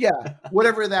 right? Yeah,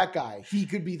 whatever that guy. He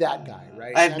could be that guy,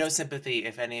 right? I have no sympathy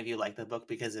if any of you like the book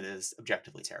because it is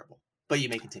objectively terrible. But you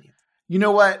may continue. You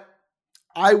know what?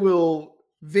 I will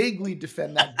vaguely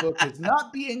defend that book as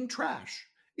not being trash.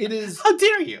 It is. How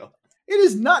dare you? It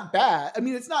is not bad. I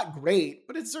mean, it's not great,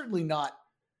 but it's certainly not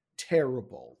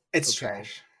terrible. It's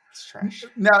trash. It's trash.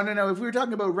 No. If we were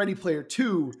talking about Ready Player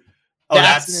 2,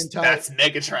 that's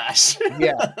mega trash.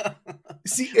 Yeah.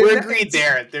 See, we're agreed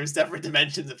there. There's different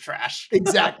dimensions of trash.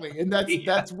 Exactly. And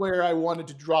that's where I wanted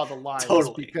to draw the line.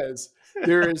 Totally. Because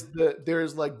there's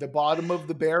like the bottom of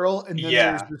the barrel, and then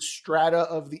there's the strata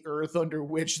of the earth under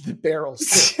which the barrel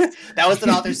sits. That was the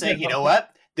author saying, you know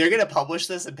what? They're going to publish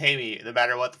this and pay me no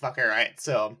matter what the fuck I write.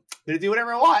 So I'm going to do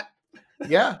whatever I want.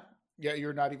 Yeah. Yeah,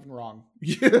 you're not even wrong.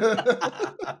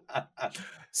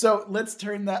 So let's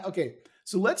turn that. Okay.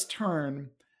 So let's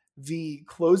turn the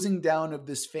closing down of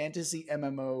this fantasy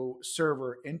MMO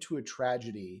server into a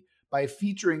tragedy by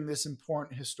featuring this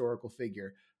important historical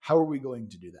figure. How are we going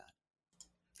to do that?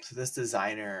 So this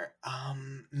designer,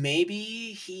 maybe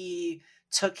he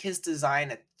took his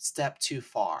design a step too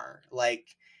far.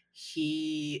 Like,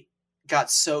 he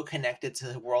got so connected to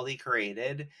the world he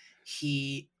created,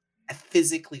 he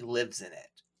physically lives in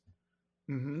it.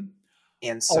 Mm-hmm.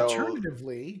 And so,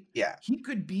 Alternatively, yeah. he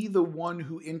could be the one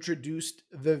who introduced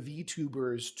the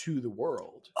VTubers to the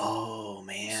world. Oh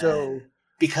man. So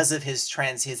Because of his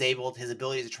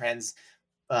ability to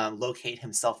locate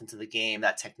himself into the game,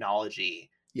 that technology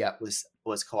yeah,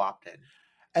 was co-opted.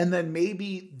 and then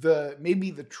maybe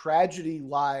the tragedy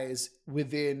lies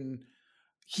within,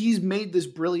 he's made this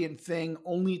brilliant thing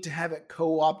only to have it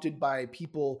co-opted by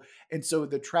people, and so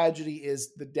the tragedy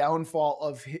is the downfall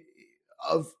of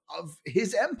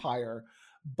his empire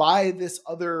by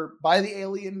the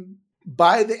alien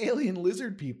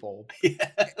lizard people. Yes.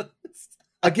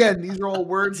 Again, these are all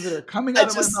words that are coming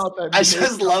out of my mouth. I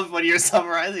just love when you're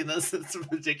summarizing this. It's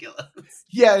ridiculous.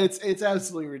 Yeah, it's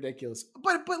absolutely ridiculous.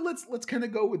 But let's kind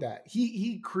of go with that.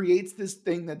 He creates this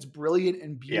thing that's brilliant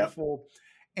and beautiful,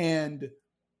 yep. And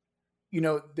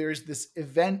there's this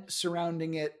event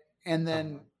surrounding it, and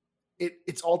then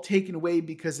it's all taken away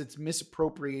because it's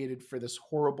misappropriated for this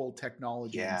horrible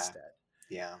technology instead.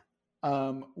 Yeah.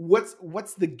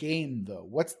 What's the game though?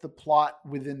 What's the plot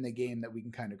within the game that we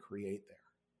can kind of create there?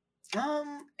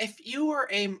 If you were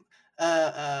a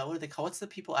what do they call? What's the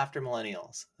people after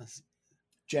millennials?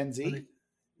 Gen Z.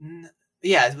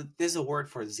 Yeah, there's a word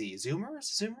for Z.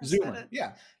 Zoomers. Zoomer.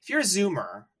 Yeah. If you're a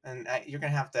Zoomer, and you're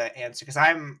gonna have to answer, because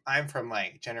I'm from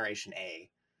like Generation A,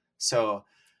 so.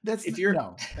 You're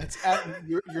not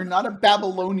a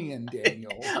Babylonian,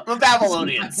 Daniel. I'm a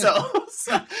Babylonian. So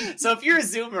if you're a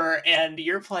Zoomer and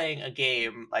you're playing a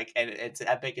game and it's an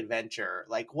epic adventure,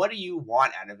 what do you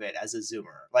want out of it as a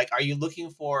Zoomer? Are you looking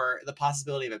for the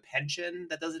possibility of a pension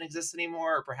that doesn't exist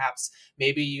anymore, or perhaps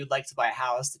maybe you'd like to buy a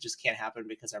house that just can't happen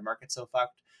because our market's so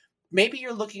fucked? Maybe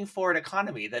you're looking for an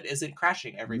economy that isn't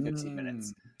crashing every 15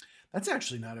 minutes. That's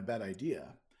actually not a bad idea.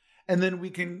 And then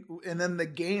the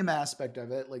game aspect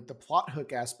of it, the plot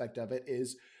hook aspect of it,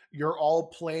 is you're all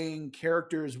playing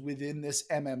characters within this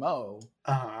MMO.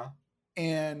 Uh-huh.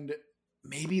 And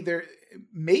maybe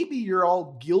you're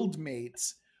all guild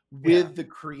mates with the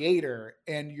creator,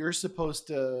 and you're supposed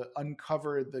to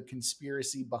uncover the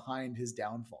conspiracy behind his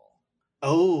downfall.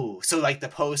 Oh, so the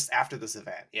post after this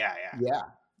event. Yeah.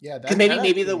 Yeah, because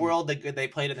maybe the world that they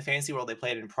played in, the fantasy world they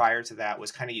played in prior to that,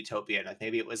 was kind of utopian.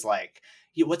 Maybe it was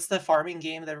what's the farming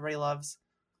game that everybody loves?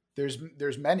 There's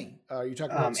many. You're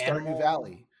talking about Stardew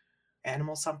Valley.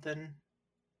 Animal something.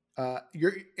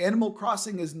 Your Animal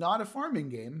Crossing is not a farming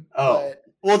game. Oh,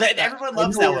 well, everyone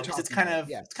loves that one because it's kind of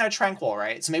tranquil,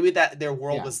 right? So maybe that their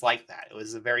world was like that. It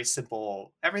was a very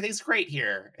simple. Everything's great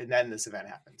here, and then this event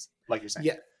happens, like you're saying.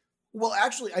 Yeah. Well,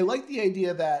 actually, I like the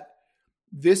idea that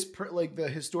this the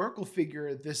historical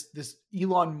figure, this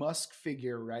Elon Musk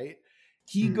figure, right?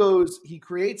 He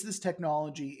creates this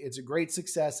technology. It's a great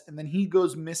success. And then he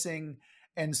goes missing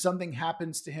and something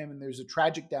happens to him and there's a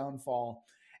tragic downfall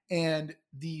and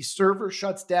the server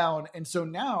shuts down. And so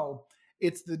now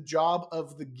it's the job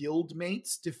of the guild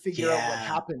mates to figure out what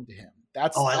happened to him. I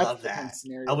love that.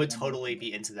 I would totally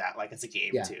be into that, as a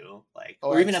game too.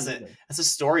 Or even as a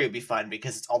story, would be fun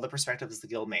because it's all the perspectives of the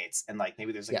guild mates, and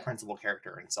maybe there's a principal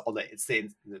character, and so it's the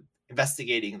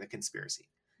investigating the conspiracy.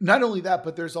 Not only that,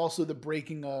 but there's also the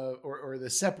breaking or the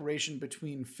separation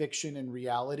between fiction and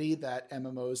reality that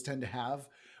MMOs tend to have,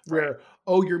 where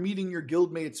you're meeting your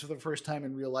guild mates for the first time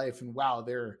in real life, and wow,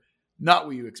 they're not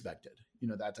what you expected.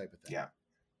 That type of thing. Yeah.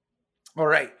 All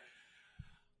right.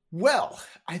 Well,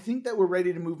 I think that we're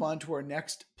ready to move on to our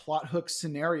next plot hook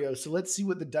scenario. So let's see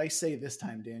what the dice say this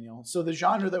time, Daniel. So the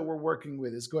genre that we're working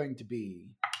with is going to be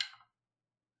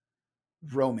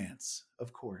romance,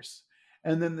 of course.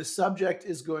 And then the subject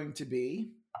is going to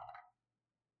be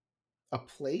a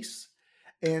place.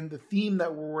 And the theme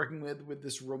that we're working with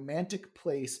this romantic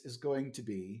place is going to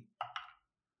be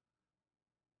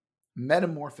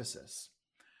metamorphosis.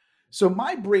 So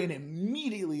my brain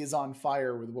immediately is on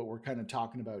fire with what we're kind of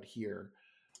talking about here.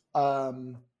 I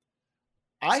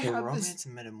have romance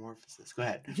and metamorphosis. Go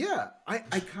ahead. Yeah, I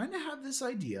kind of have this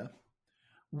idea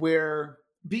where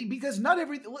because not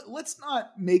everything. Let's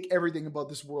not make everything about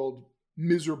this world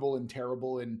miserable and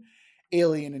terrible and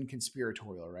alien and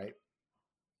conspiratorial, right?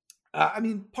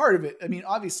 Part of it.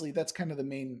 Obviously that's kind of the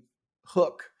main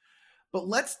hook. But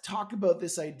let's talk about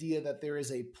this idea that there is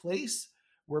a place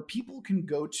where people can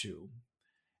go to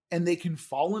and they can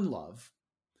fall in love.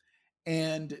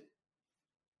 And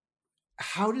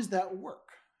how does that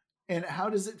work? And how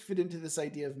does it fit into this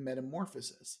idea of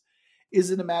metamorphosis?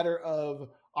 Is it a matter of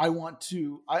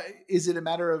is it a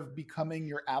matter of becoming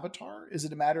your avatar? Is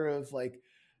it a matter of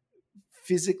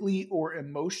physically or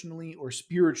emotionally or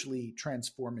spiritually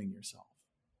transforming yourself.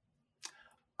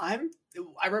 I'm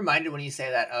reminded when you say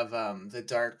that of the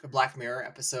dark Black Mirror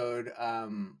episode,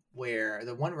 where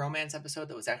the one romance episode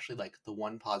that was actually like the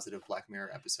one positive Black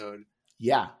Mirror episode.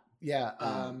 Yeah.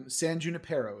 San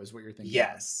Junipero is what you're thinking.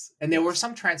 Yes. And there were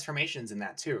some transformations in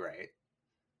that too, right?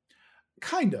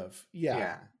 Kind of.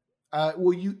 Yeah.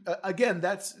 Well, you again,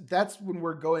 that's when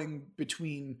we're going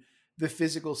between the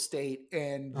physical state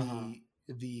and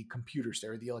the computer state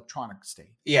or the electronic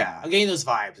state. Yeah, I'm getting those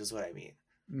vibes is what I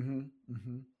mean.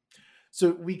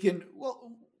 So we can,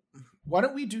 well, why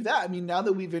don't we do that? I mean, now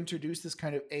that we've introduced this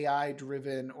kind of AI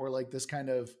driven or like this kind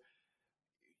of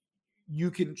you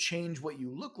can change what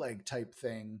you look like type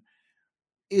thing,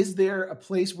 is there a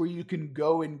place where you can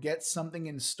go and get something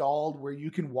installed where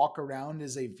you can walk around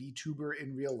as a VTuber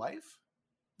in real life?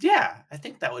 Yeah, I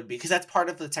think that would be, because that's part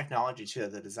of the technology too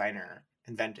that the designer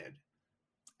invented.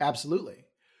 Absolutely.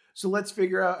 So let's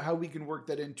figure out how we can work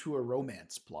that into a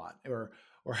romance plot or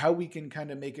how we can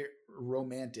kind of make it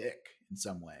romantic in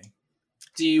some way.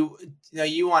 We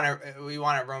want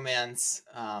a romance.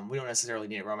 We don't necessarily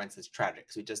need a romance that's tragic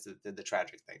because we just did the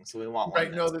tragic thing. So we want one.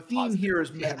 Right. No, the theme positive. Here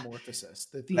is metamorphosis.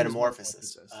 The theme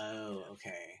metamorphosis. Is metamorphosis. Oh,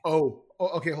 okay. Oh,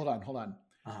 okay. Hold on.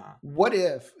 What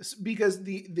if, because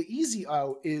the easy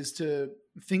out is to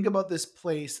think about this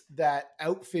place that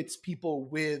outfits people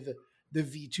with the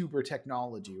VTuber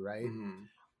technology, right?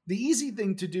 The easy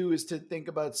thing to do is to think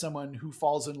about someone who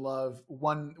falls in love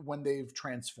when they've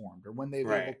transformed or when they've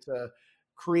been able to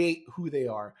create who they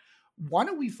are. Why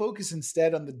don't we focus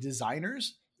instead on the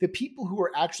designers, the people who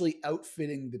are actually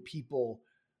outfitting the people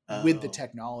with the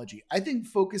technology? I think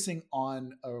focusing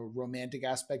on a romantic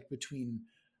aspect between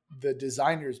the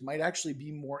designers might actually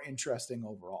be more interesting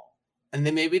overall. And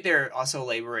then maybe they're also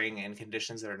laboring in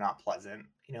conditions that are not pleasant,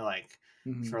 like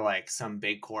for like some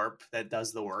big corp that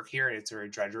does the work here. It's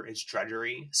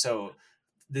drudgery. So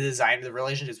the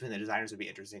relationships between the designers would be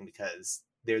interesting because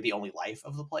they're the only life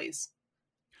of the place.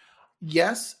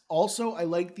 Yes. Also, I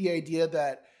like the idea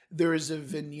that there is a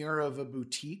veneer of a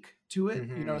boutique to it,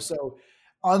 so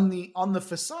on the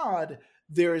facade,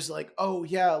 there's like, oh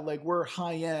yeah, like we're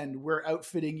high end, we're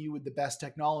outfitting you with the best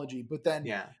technology. But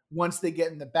then once they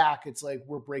get in the back, it's like,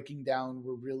 we're breaking down.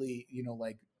 We're really,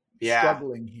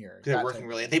 struggling here. They're working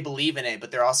really, they believe in it,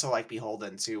 but they're also like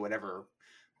beholden to whatever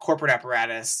corporate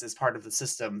apparatus is part of the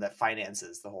system that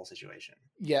finances the whole situation.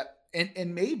 Yeah.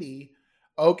 And maybe,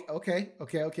 okay.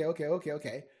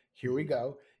 Here we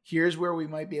go. Here's where we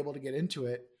might be able to get into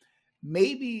it.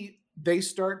 Maybe they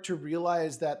start to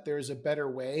realize that there's a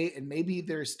better way, and maybe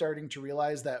they're starting to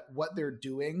realize that what they're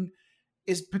doing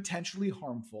is potentially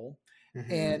harmful,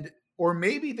 or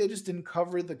maybe they just didn't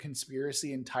cover the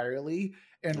conspiracy entirely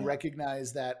and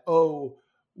recognize that,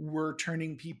 we're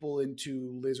turning people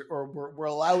into lizard, or we're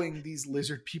allowing these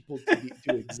lizard people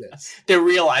to exist. They're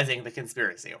realizing the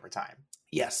conspiracy over time.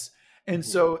 Yes. And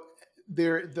so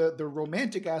the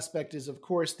romantic aspect is, of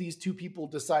course, these two people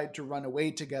decide to run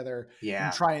away together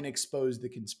and try and expose the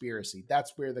conspiracy.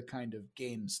 That's where the kind of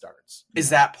game starts. Is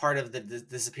that part of the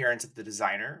disappearance of the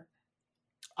designer?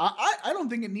 I don't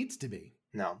think it needs to be.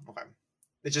 No. Okay.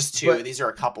 It's just two. But these are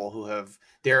a couple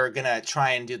they're going to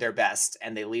try and do their best,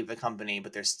 and they leave the company,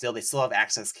 but they still have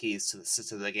access keys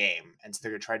to the game. And so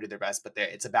they're going to try to do their best, but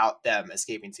it's about them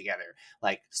escaping together,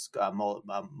 like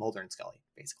Mulder and Scully,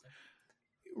 basically.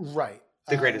 Right.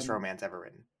 The greatest romance ever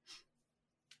written.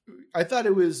 I thought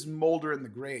it was Mulder and the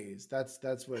Greys. That's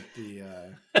what the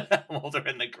Mulder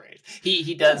and the Greys.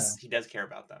 He does care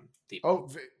about them deeply. Oh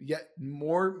yeah,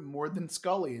 more than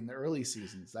Scully in the early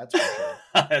seasons. That's for sure.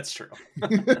 That's true.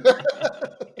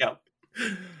 Yep.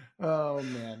 Oh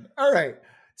man. All right.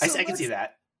 So I can see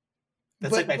that.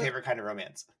 That's like my favorite kind of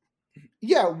romance.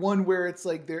 Yeah, one where it's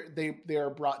like they are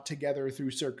brought together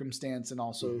through circumstance and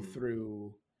also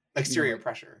through exterior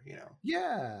pressure,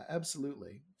 Yeah,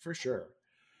 absolutely. For sure.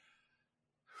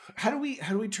 How do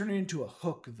we turn it into a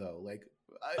hook though? Like,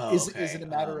 is it a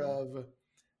matter of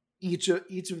each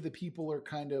of the people are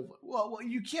kind of, well,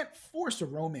 you can't force a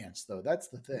romance though. That's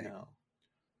the thing. No.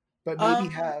 But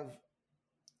maybe have.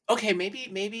 Okay,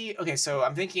 maybe. Okay, so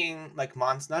I'm thinking like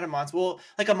not a monster. Well,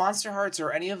 like a Monster Hearts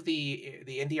or any of the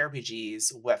indie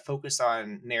RPGs that focus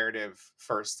on narrative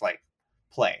first, like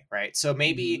play, right? So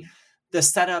maybe the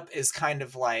setup is kind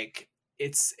of like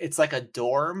it's like a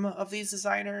dorm of these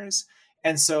designers.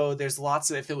 And so there's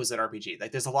lots of, if it was an RPG,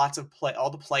 like there's lots of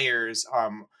all the players,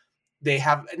 they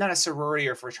have not a sorority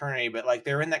or fraternity, but like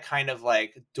they're in that kind of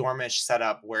like dormish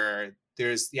setup where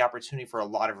there's the opportunity for a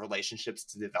lot of relationships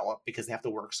to develop because they have to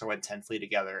work so intensely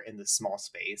together in this small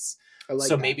space. I like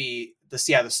so that. maybe the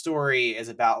story is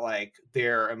about like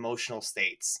their emotional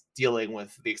states dealing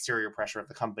with the exterior pressure of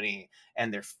the company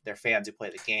and their fans who play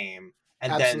the game.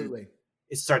 And Absolutely. then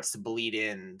it starts to bleed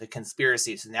in the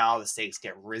conspiracy. So now the stakes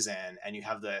get risen and you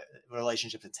have the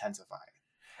relationships intensify.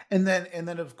 And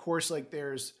then of course, like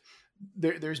there's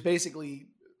basically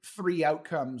 3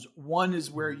 outcomes. One is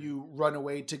where you run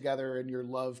away together and your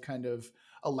love kind of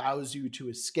allows you to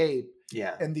escape.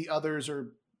 Yeah. And the others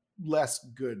are less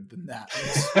good than that.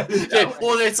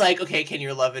 Well, it's like, okay, can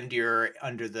your love endure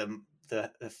under the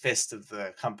fist of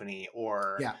the company?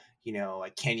 Or, you know,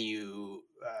 like, can you...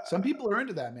 Some people are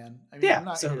into that, man. I mean,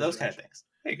 yeah, so those kind of things.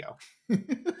 There you go.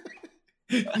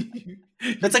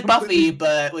 It's like Buffy,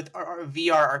 but with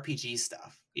VR RPG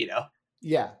stuff, you know?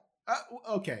 Yeah.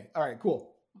 Okay. All right, cool.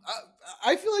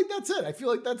 I feel like that's it. I feel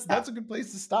like that's a good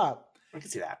place to stop. I can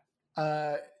see that.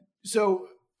 So,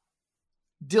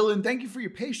 Dylan, thank you for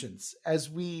your patience as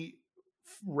we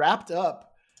wrapped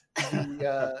up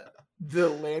the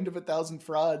Land of a Thousand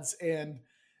Frauds, and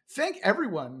thank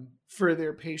everyone for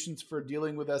their patience for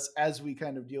dealing with us as we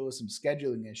kind of deal with some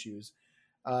scheduling issues.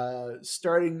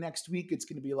 Starting next week, it's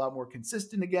going to be a lot more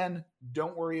consistent again.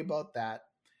 Don't worry about that.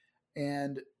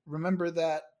 And remember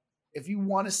that if you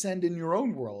want to send in your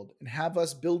own world and have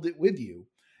us build it with you,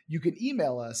 you can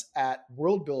email us at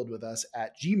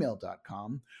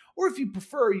worldbuildwithus@gmail.com. Or if you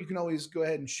prefer, you can always go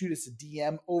ahead and shoot us a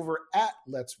DM over at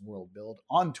Let's World Build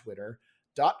on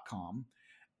Twitter.com.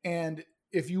 And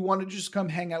if you want to just come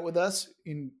hang out with us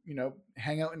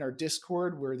hang out in our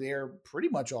Discord, we're there pretty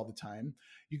much all the time.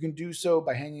 You can do so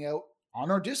by hanging out on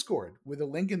our Discord with a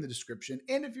link in the description.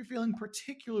 And if you're feeling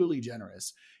particularly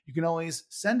generous, you can always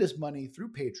send us money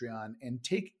through Patreon and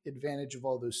take advantage of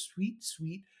all those sweet,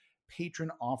 sweet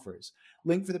patron offers.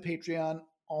 Link for the Patreon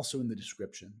also in the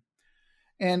description.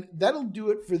 And that'll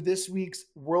do it for this week's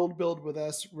World Build with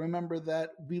Us. Remember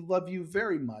that we love you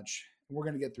very much, and we're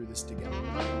going to get through this together.